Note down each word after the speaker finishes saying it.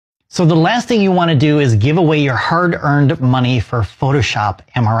So the last thing you want to do is give away your hard-earned money for Photoshop,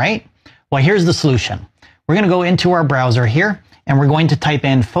 am I right? Well, here's the solution. We're going to go into our browser here, and we're going to type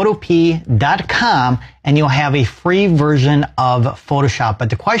in photopea.com, and you'll have a free version of Photoshop.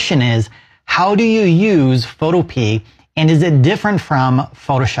 But the question is, how do you use PhotoPea, and is it different from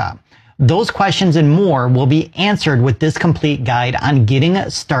Photoshop? Those questions and more will be answered with this complete guide on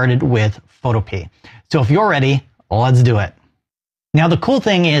getting started with PhotoPea. So if you're ready, let's do it. Now, the cool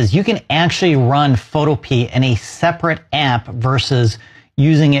thing is you can actually run PhotoPea in a separate app versus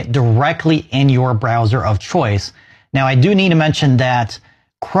using it directly in your browser of choice. Now, I do need to mention that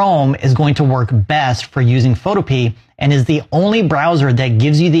Chrome is going to work best for using PhotoPea and is the only browser that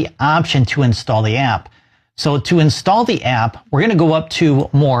gives you the option to install the app. So to install the app, we're going to go up to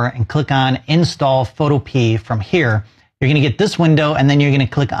More and click on Install PhotoPea from here. You're going to get this window, and then you're going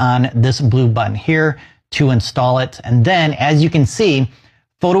to click on this blue button here to install it. And then, as you can see,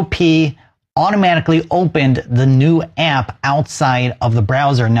 PhotoPea automatically opened the new app outside of the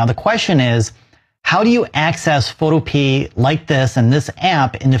browser. Now, the question is, how do you access PhotoPea like this and this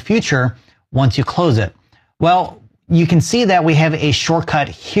app in the future once you close it? Well, you can see that we have a shortcut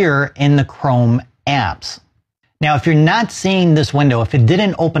here in the Chrome apps. Now, if you're not seeing this window, if it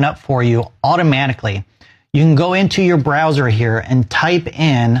didn't open up for you automatically, you can go into your browser here and type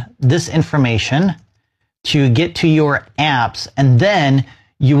in this information to get to your apps, and then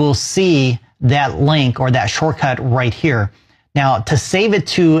you will see that link or that shortcut right here. Now, to save it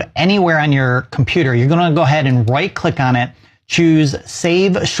to anywhere on your computer, you're going to go ahead and right click on it, choose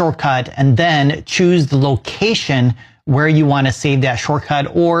Save Shortcut, and then choose the location where you want to save that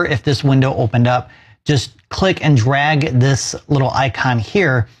shortcut. Or if this window opened up, just click and drag this little icon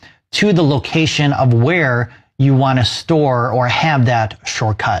here to the location of where you want to store or have that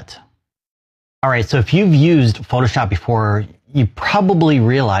shortcut. All right, so if you've used Photoshop before, you probably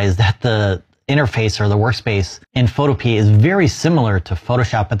realize that the interface or the workspace in PhotoPea is very similar to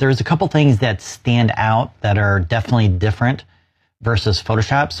Photoshop, but there's a couple things that stand out that are definitely different versus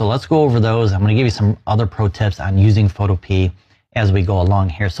Photoshop. So let's go over those. I'm going to give you some other pro tips on using PhotoPea as we go along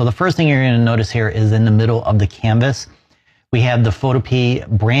here. So the first thing you're going to notice here is in the middle of the canvas, we have the PhotoPea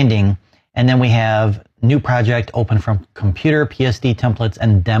branding, and then we have New Project, Open from Computer, PSD templates,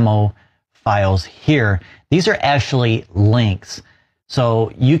 and Demo files here. These are actually links.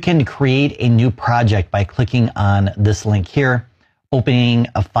 So you can create a new project by clicking on this link here, opening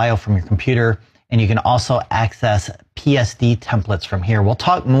a file from your computer, and you can also access PSD templates from here. We'll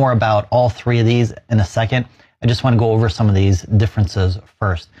talk more about all three of these in a second. I just want to go over some of these differences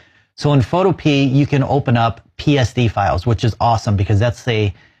first. So in PhotoPea, you can open up PSD files, which is awesome because that's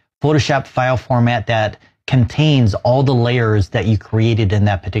a Photoshop file format that contains all the layers that you created in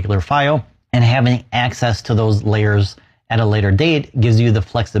that particular file, and having access to those layers at a later date gives you the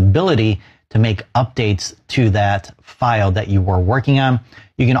flexibility to make updates to that file that you were working on.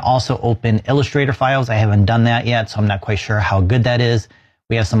 You can also open Illustrator files. I haven't done that yet, so I'm not quite sure how good that is.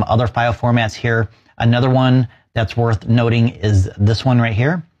 We have some other file formats here. Another one that's worth noting is this one right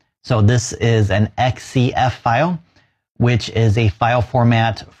here. So this is an XCF file, which is a file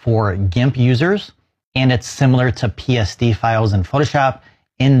format for GIMP users, and it's similar to PSD files in Photoshop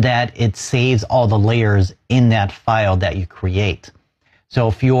in that it saves all the layers in that file that you create. So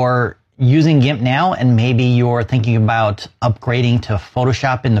if you're using GIMP now and maybe you're thinking about upgrading to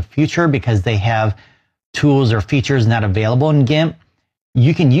Photoshop in the future because they have tools or features not available in GIMP,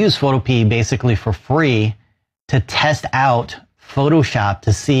 you can use PhotoPea basically for free to test out Photoshop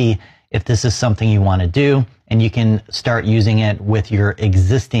to see if this is something you want to do, and you can start using it with your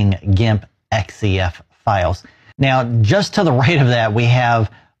existing GIMP XCF files. Now, just to the right of that, we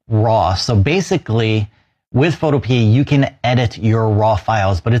have RAW. So basically, with PhotoPea, you can edit your RAW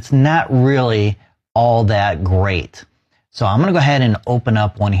files, but it's not really all that great. So I'm going to go ahead and open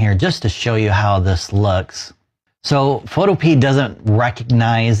up one here just to show you how this looks. So PhotoPea doesn't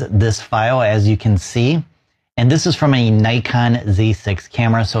recognize this file, as you can see. And this is from a Nikon Z6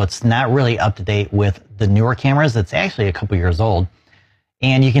 camera, so it's not really up to date with the newer cameras. It's actually a couple years old.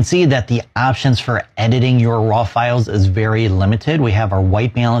 And you can see that the options for editing your RAW files is very limited. We have our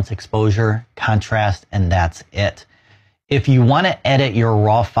white balance, exposure, contrast, and that's it. If you want to edit your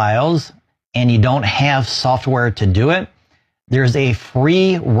RAW files and you don't have software to do it, there's a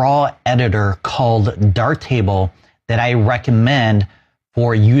free RAW editor called Darktable that I recommend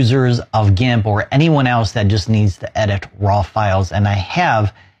for users of GIMP or anyone else that just needs to edit RAW files. And I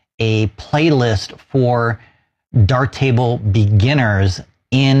have a playlist for Darktable beginners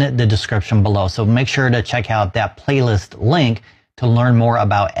in the description below. So make sure to check out that playlist link to learn more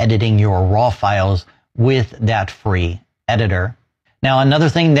about editing your RAW files with that free editor. Now, another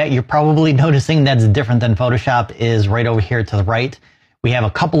thing that you're probably noticing that's different than Photoshop is right over here to the right. We have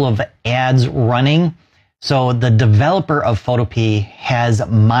a couple of ads running. So the developer of PhotoPea has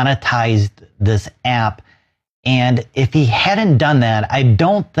monetized this app. And if he hadn't done that, I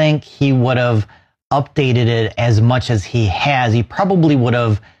don't think he would have updated it as much as he has. He probably would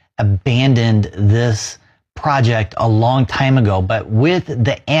have abandoned this project a long time ago. But with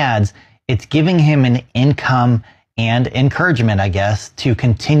the ads, it's giving him an income and encouragement, I guess, to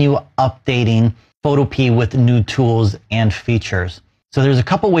continue updating PhotoPea with new tools and features. So there's a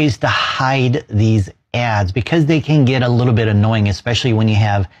couple ways to hide these ads because they can get a little bit annoying, especially when you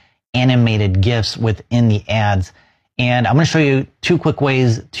have animated GIFs within the ads. And I'm going to show you two quick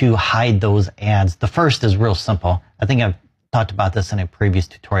ways to hide those ads. The first is real simple. I think I've talked about this in a previous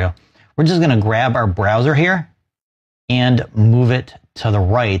tutorial. We're just going to grab our browser here and move it to the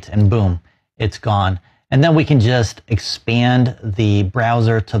right, and boom, it's gone. And then we can just expand the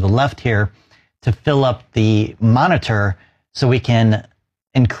browser to the left here to fill up the monitor so we can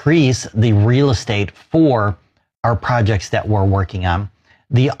increase the real estate for our projects that we're working on.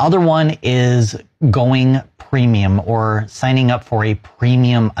 The other one is going premium or signing up for a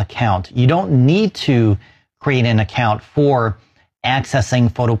premium account. You don't need to create an account for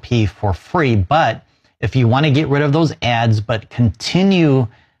accessing PhotoPea for free, but if you want to get rid of those ads but continue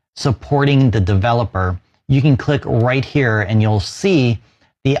supporting the developer, you can click right here and you'll see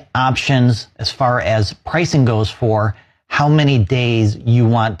the options as far as pricing goes for how many days you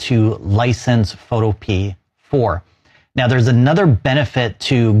want to license PhotoPea for. Now, there's another benefit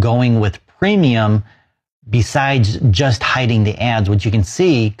to going with premium besides just hiding the ads, which you can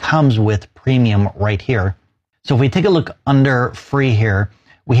see comes with premium right here. So if we take a look under free here,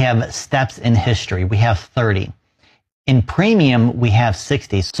 we have steps in history. We have 30. In premium, we have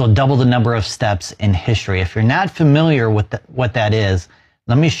 60, so double the number of steps in history. If you're not familiar with what that is,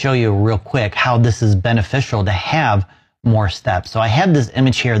 let me show you real quick how this is beneficial to have more steps. So I have this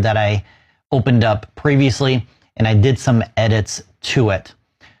image here that I opened up previously, and I did some edits to it.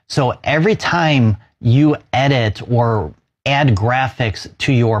 So every time you edit or add graphics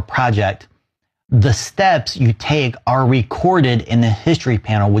to your project, the steps you take are recorded in the history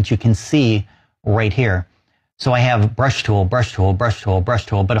panel, which you can see right here. So I have brush tool, brush tool, brush tool, brush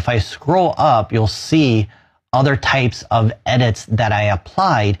tool. But if I scroll up, you'll see other types of edits that I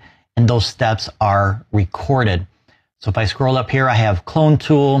applied, and those steps are recorded. So if I scroll up here, I have clone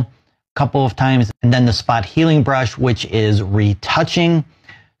tool a couple of times, and then the spot healing brush, which is retouching.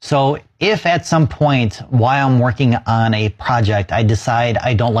 So if at some point while I'm working on a project, I decide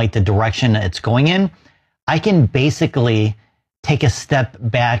I don't like the direction it's going in, I can basically take a step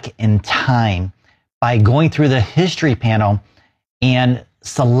back in time by going through the history panel and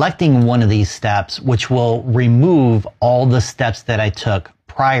selecting one of these steps, which will remove all the steps that I took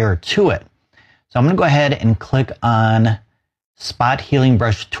prior to it. So I'm going to go ahead and click on Spot Healing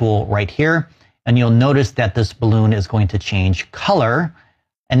Brush tool right here, and you'll notice that this balloon is going to change color.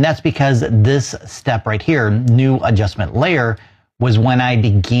 And that's because this step right here, New Adjustment Layer, was when I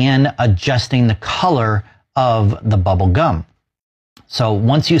began adjusting the color of the bubble gum. So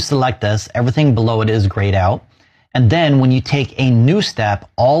once you select this, everything below it is grayed out. And then when you take a new step,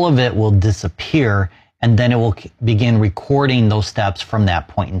 all of it will disappear, and then it will begin recording those steps from that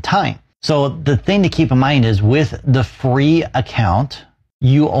point in time. So the thing to keep in mind is with the free account,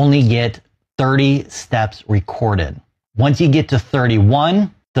 you only get 30 steps recorded. Once you get to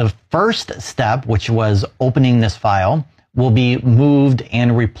 31, the first step, which was opening this file, will be moved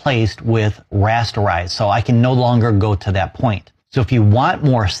and replaced with rasterized. So I can no longer go to that point. So if you want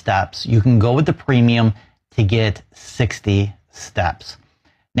more steps, you can go with the premium to get 60 steps.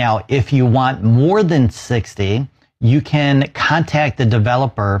 Now, if you want more than 60, you can contact the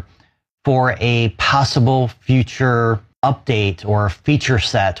developer for a possible future update or feature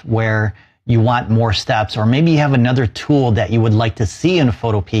set where you want more steps, or maybe you have another tool that you would like to see in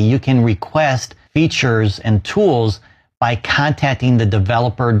PhotoPea. You can request features and tools by contacting the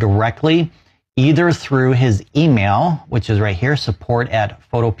developer directly, either through his email, which is right here,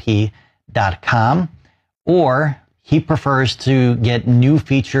 support@photopea.com, or he prefers to get new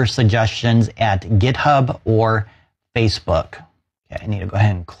feature suggestions at GitHub or Facebook. Okay, I need to go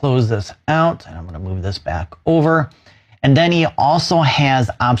ahead and close this out, and I'm going to move this back over. And then he also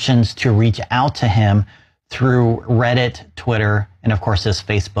has options to reach out to him through Reddit, Twitter, and of course this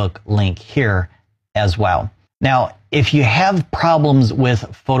Facebook link here as well. Now, if you have problems with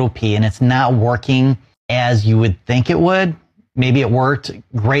PhotoPea and it's not working as you would think it would, maybe it worked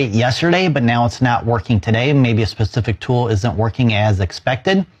great yesterday, but now it's not working today. Maybe a specific tool isn't working as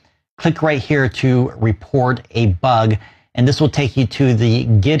expected. Click right here to report a bug, and this will take you to the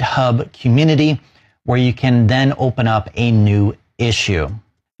GitHub community where you can then open up a new issue.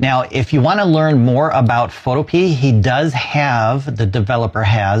 Now, if you want to learn more about PhotoPea, he does have, the developer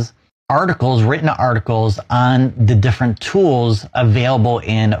has, articles, written articles on the different tools available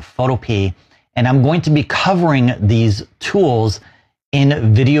in PhotoPea. And I'm going to be covering these tools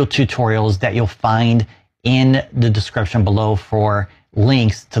in video tutorials that you'll find in the description below for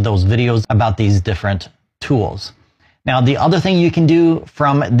links to those videos about these different tools. Now, the other thing you can do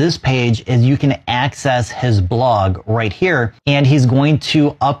from this page is you can access his blog right here, and he's going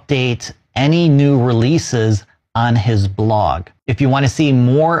to update any new releases on his blog. If you want to see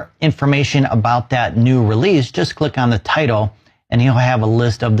more information about that new release, just click on the title and he'll have a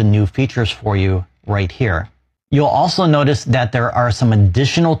list of the new features for you right here. You'll also notice that there are some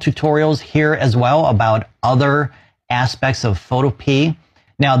additional tutorials here as well about other aspects of PhotoPea.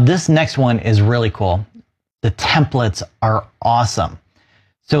 Now, this next one is really cool. The templates are awesome.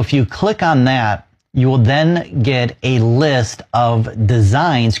 So if you click on that, you will then get a list of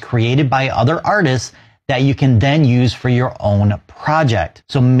designs created by other artists that you can then use for your own project.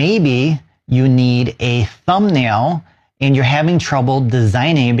 So maybe you need a thumbnail and you're having trouble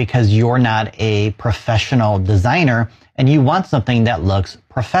designing because you're not a professional designer and you want something that looks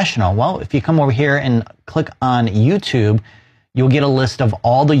professional. Well, if you come over here and click on YouTube, you'll get a list of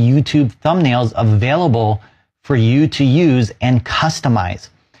all the YouTube thumbnails available for you to use and customize.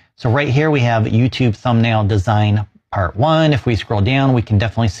 So right here we have YouTube thumbnail design part 1. If we scroll down, we can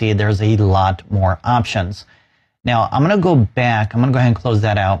definitely see there's a lot more options. Now I'm going to go back. I'm going to go ahead and close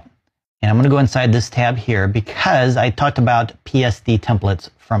that out. And I'm going to go inside this tab here because I talked about PSD templates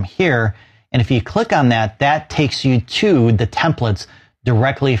from here. And if you click on that, that takes you to the templates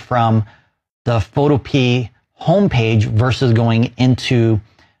directly from the PhotoPea homepage versus going into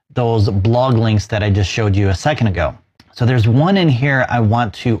those blog links that I just showed you a second ago. So there's one in here I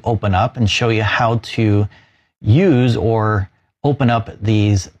want to open up and show you how to use or open up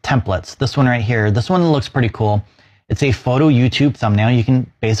these templates. This one right here, this one looks pretty cool. It's a photo YouTube thumbnail. You can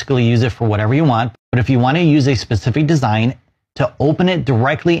basically use it for whatever you want. But if you want to use a specific design to open it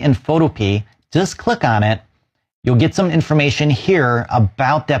directly in PhotoPea, just click on it. You'll get some information here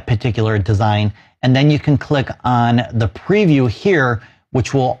about that particular design. And then you can click on the preview here,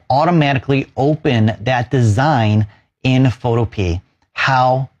 which will automatically open that design in PhotoPea.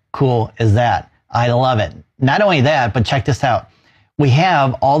 How cool is that? I love it. Not only that, but check this out. We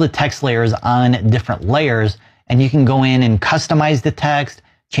have all the text layers on different layers, and you can go in and customize the text,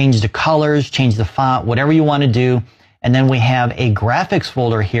 change the colors, change the font, whatever you want to do. And then we have a graphics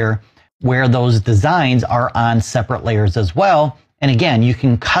folder here where those designs are on separate layers as well. And again, you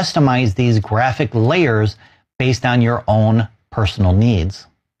can customize these graphic layers based on your own personal needs.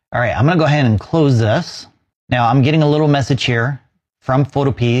 All right, I'm going to go ahead and close this. Now I'm getting a little message here from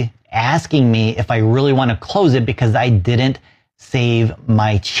PhotoPea asking me if I really want to close it because I didn't save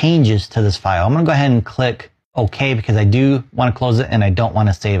my changes to this file. I'm going to go ahead and click OK because I do want to close it and I don't want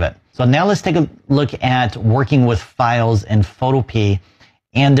to save it. So now let's take a look at working with files in PhotoPea.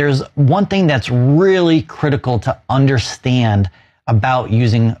 And there's one thing that's really critical to understand about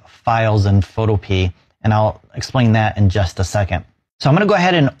using files in PhotoPea, and I'll explain that in just a second. So I'm going to go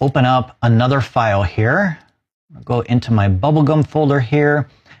ahead and open up another file here. I'll go into my bubblegum folder here.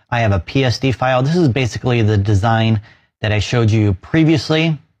 I have a PSD file. This is basically the design that I showed you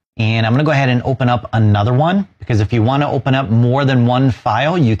previously. And I'm going to go ahead and open up another one because if you want to open up more than one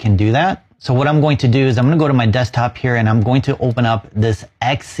file, you can do that. So what I'm going to do is I'm going to go to my desktop here and I'm going to open up this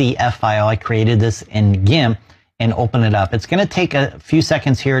XCF file. I created this in GIMP and open it up. It's going to take a few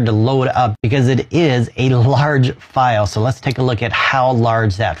seconds here to load up because it is a large file. So let's take a look at how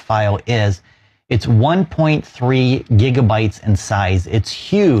large that file is. It's 1.3 gigabytes in size. It's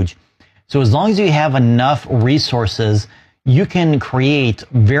huge. So as long as you have enough resources, you can create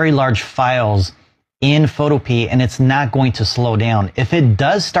very large files in PhotoPea and it's not going to slow down. If it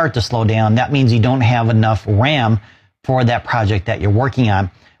does start to slow down, that means you don't have enough RAM for that project that you're working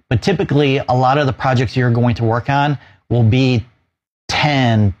on. But typically, a lot of the projects you're going to work on will be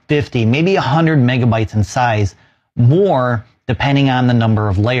 10, 50, maybe 100 megabytes in size, more depending on the number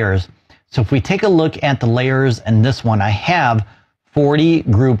of layers. So if we take a look at the layers in this one, I have 40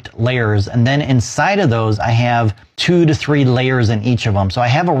 grouped layers. And then inside of those, I have 2 to 3 layers in each of them. So I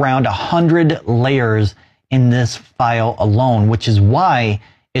have around 100 layers in this file alone, which is why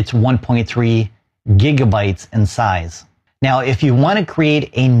it's 1.3 gigabytes in size. Now, if you want to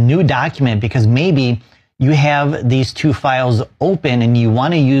create a new document, because maybe you have these two files open and you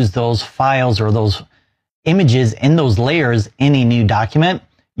want to use those files or those images in those layers in a new document,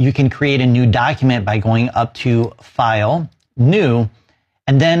 you can create a new document by going up to File, New,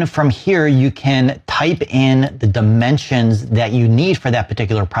 and then from here you can type in the dimensions that you need for that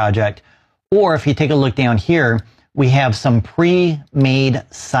particular project. Or if you take a look down here, we have some pre-made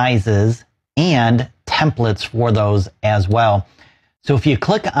sizes and templates for those as well. So if you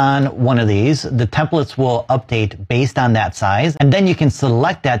click on one of these, the templates will update based on that size, and then you can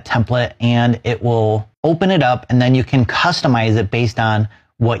select that template and it will open it up, and then you can customize it based on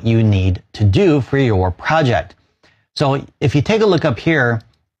what you need to do for your project. So if you take a look up here,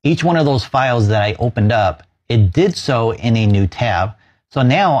 each one of those files that I opened up, it did so in a new tab. So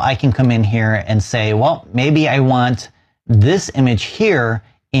now I can come in here and say, well, maybe I want this image here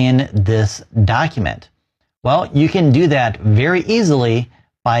in this document. Well, you can do that very easily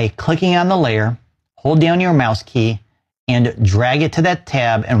by clicking on the layer, hold down your mouse key, and drag it to that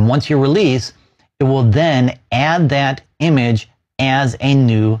tab. And once you release, it will then add that image as a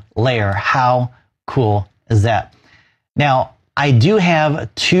new layer. How cool is that? Now, I do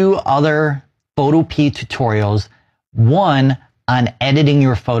have two other PhotoPea tutorials, one on editing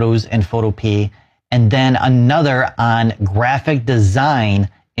your photos in PhotoPea, and then another on graphic design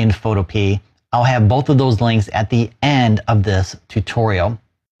in PhotoPea. I'll have both of those links at the end of this tutorial.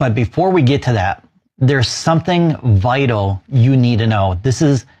 But before we get to that, there's something vital you need to know. This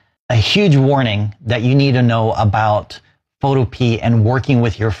is a huge warning that you need to know about PhotoPea and working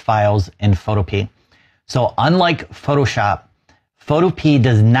with your files in PhotoPea. So unlike Photoshop, PhotoPea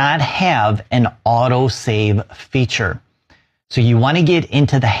does not have an auto-save feature. So you want to get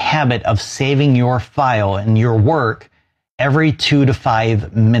into the habit of saving your file and your work every 2 to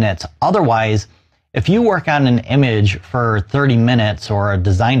 5 minutes. Otherwise, if you work on an image for 30 minutes or a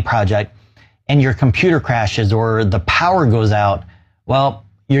design project and your computer crashes or the power goes out, well,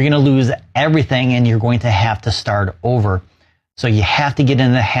 you're going to lose everything and you're going to have to start over. So you have to get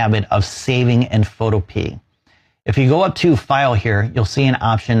in the habit of saving in PhotoPea. If you go up to File here, you'll see an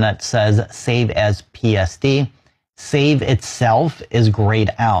option that says Save as PSD. Save itself is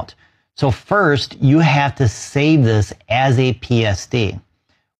grayed out. So first, you have to save this as a PSD.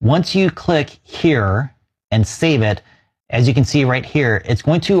 Once you click here and save it, as you can see right here, it's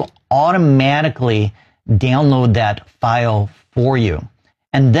going to automatically download that file for you.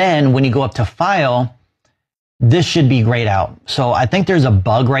 And then when you go up to File, this should be grayed out. So I think there's a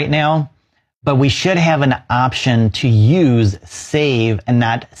bug right now, but we should have an option to use Save and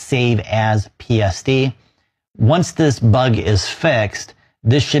not Save as PSD. Once this bug is fixed,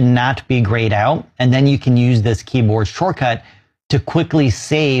 this should not be grayed out, and then you can use this keyboard shortcut to quickly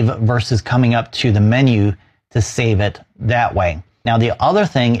save versus coming up to the menu to save it that way. Now, the other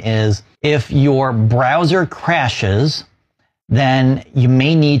thing is if your browser crashes, then you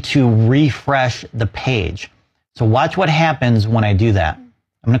may need to refresh the page. So watch what happens when I do that.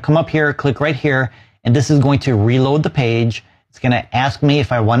 I'm going to come up here, click right here, and this is going to reload the page. It's going to ask me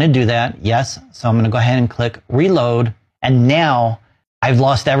if I want to do that. Yes. So I'm going to go ahead and click reload. And now I've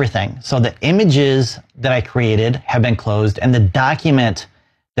lost everything. So the images that I created have been closed and the document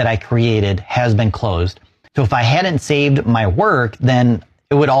that I created has been closed. So if I hadn't saved my work, then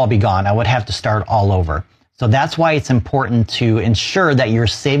it would all be gone. I would have to start all over. So that's why it's important to ensure that you're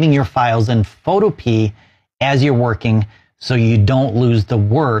saving your files in PhotoPea as you're working so you don't lose the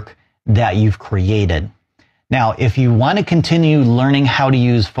work that you've created. Now, if you want to continue learning how to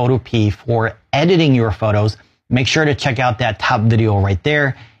use PhotoPea for editing your photos, make sure to check out that top video right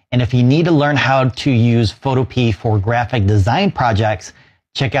there. And if you need to learn how to use PhotoPea for graphic design projects,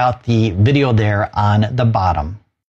 check out the video there on the bottom.